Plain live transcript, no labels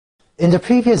In the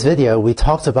previous video, we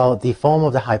talked about the form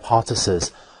of the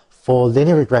hypothesis for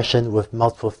linear regression with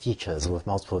multiple features, with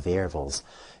multiple variables.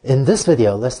 In this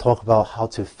video, let's talk about how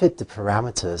to fit the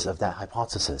parameters of that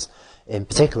hypothesis. In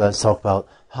particular, let's talk about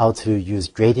how to use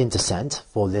gradient descent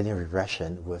for linear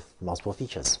regression with multiple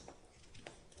features.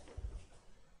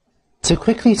 To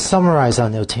quickly summarize our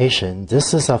notation,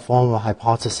 this is a form of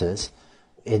hypothesis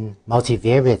in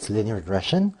multivariate linear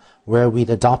regression where we'd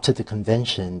adopted the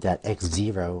convention that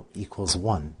x0 equals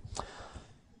 1.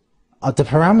 The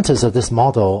parameters of this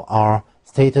model are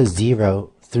theta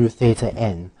 0 through theta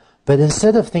n, but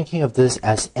instead of thinking of this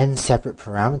as n separate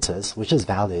parameters, which is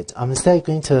valid, I'm instead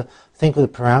going to think of the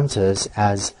parameters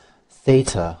as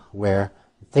theta, where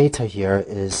theta here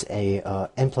is a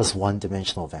n plus 1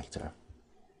 dimensional vector.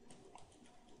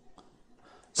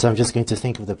 So I'm just going to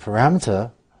think of the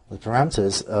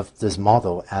parameters of this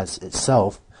model as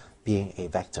itself being a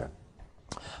vector.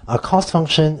 Our cost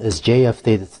function is j of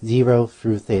theta 0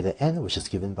 through theta n, which is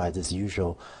given by this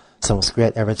usual sum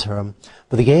squared error term.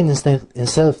 But again,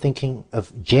 instead of thinking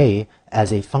of j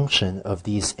as a function of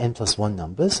these n plus 1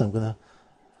 numbers, I'm going to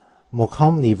more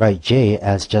commonly write j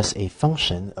as just a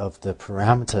function of the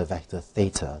parameter vector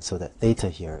theta, so that theta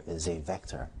here is a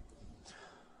vector.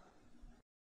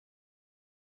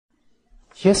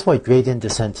 Here's what gradient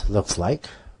descent looks like.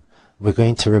 We're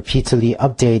going to repeatedly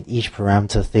update each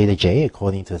parameter theta j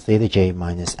according to theta j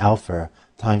minus alpha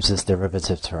times this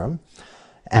derivative term.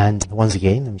 And once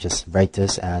again, let me just write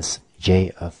this as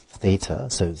j of theta.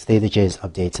 So theta j is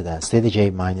updated as theta j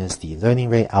minus the learning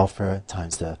rate alpha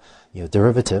times the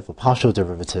derivative or partial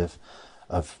derivative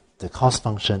of the cost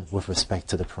function with respect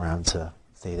to the parameter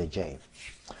theta j.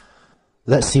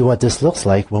 Let's see what this looks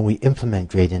like when we implement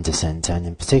gradient descent, and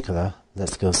in particular,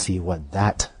 let's go see what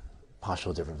that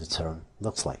partial derivative term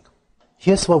looks like.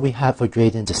 Here's what we have for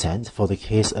gradient descent for the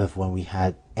case of when we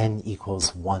had n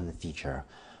equals 1 feature.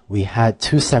 We had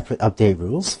two separate update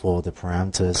rules for the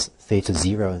parameters theta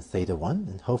 0 and theta 1,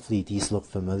 and hopefully these look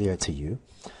familiar to you.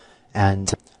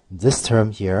 And this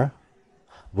term here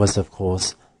was, of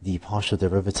course, the partial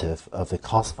derivative of the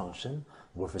cost function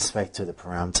with respect to the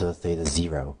parameter theta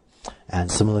 0.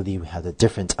 And similarly, we had a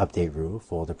different update rule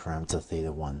for the parameter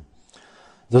theta 1.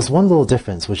 There's one little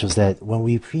difference, which was that when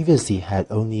we previously had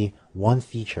only one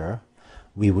feature,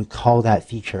 we would call that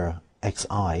feature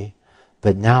xi,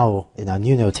 but now in our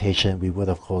new notation, we would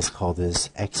of course call this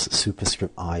x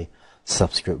superscript I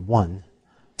subscript 1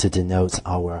 to denote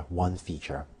our one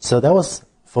feature. So that was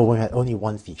for when we had only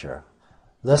one feature.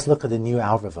 Let's look at the new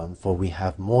algorithm for we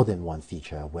have more than one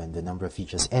feature, when the number of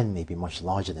features n may be much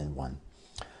larger than 1.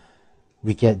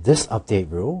 We get this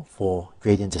update rule for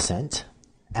gradient descent.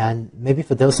 And maybe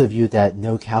for those of you that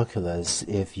know calculus,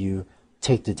 if you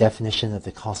take the definition of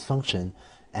the cost function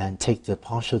and take the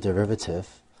partial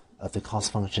derivative of the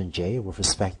cost function j with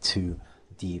respect to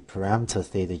the parameter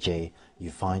theta j,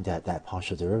 you find that that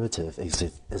partial derivative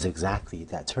is exactly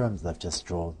that term that I've just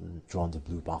drawn the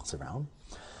blue box around.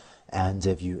 And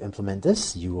if you implement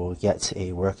this, you will get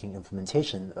a working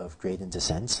implementation of gradient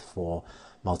descent for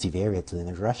multivariate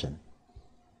linear regression.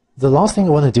 The last thing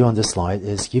I want to do on this slide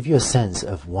is give you a sense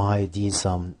of why these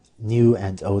new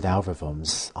and old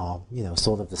algorithms are,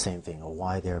 sort of the same thing, or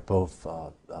why they're both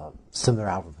similar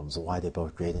algorithms, or why they're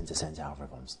both gradient descent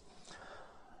algorithms.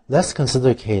 Let's consider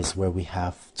a case where we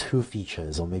have two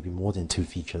features, or maybe more than two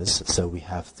features. So we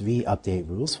have three update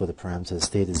rules for the parameters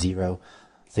theta 0,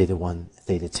 theta 1,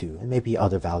 theta 2, and maybe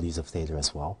other values of theta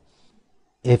as well.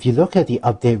 If you look at the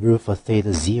update rule for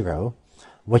theta 0,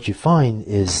 what you find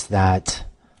is that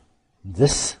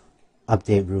this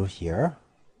update rule here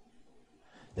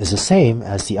is the same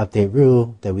as the update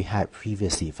rule that we had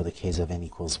previously for the case of n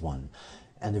equals 1.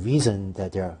 And the reason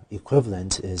that they're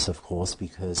equivalent is, of course,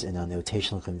 because in our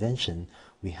notational convention,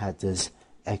 we had this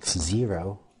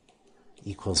x0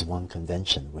 equals 1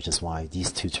 convention, which is why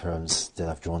these two terms that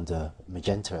I've drawn the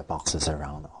magenta boxes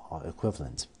around are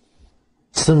equivalent.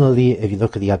 Similarly, if you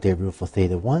look at the update rule for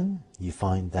theta 1, you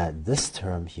find that this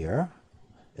term here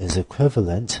is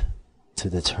equivalent to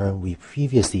the term we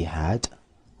previously had,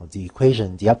 or the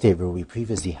equation, the update rule we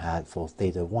previously had for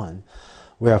theta 1,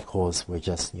 where of course we're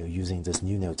just using this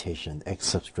new notation, x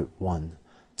subscript 1,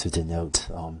 to denote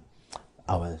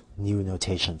our new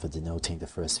notation for denoting the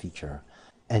first feature.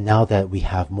 And now that we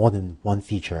have more than one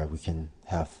feature, we can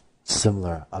have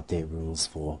similar update rules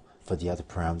for the other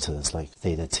parameters like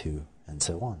theta 2 and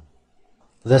so on.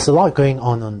 There's a lot going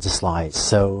on the slides,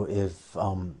 so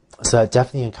I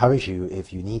definitely encourage you,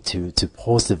 if you need to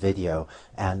pause the video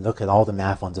and look at all the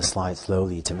math on the slide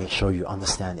slowly to make sure you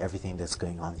understand everything that's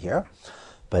going on here.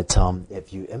 But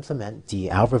if you implement the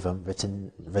algorithm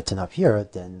written up here,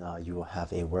 then you will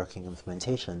have a working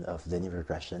implementation of linear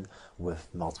regression with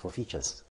multiple features.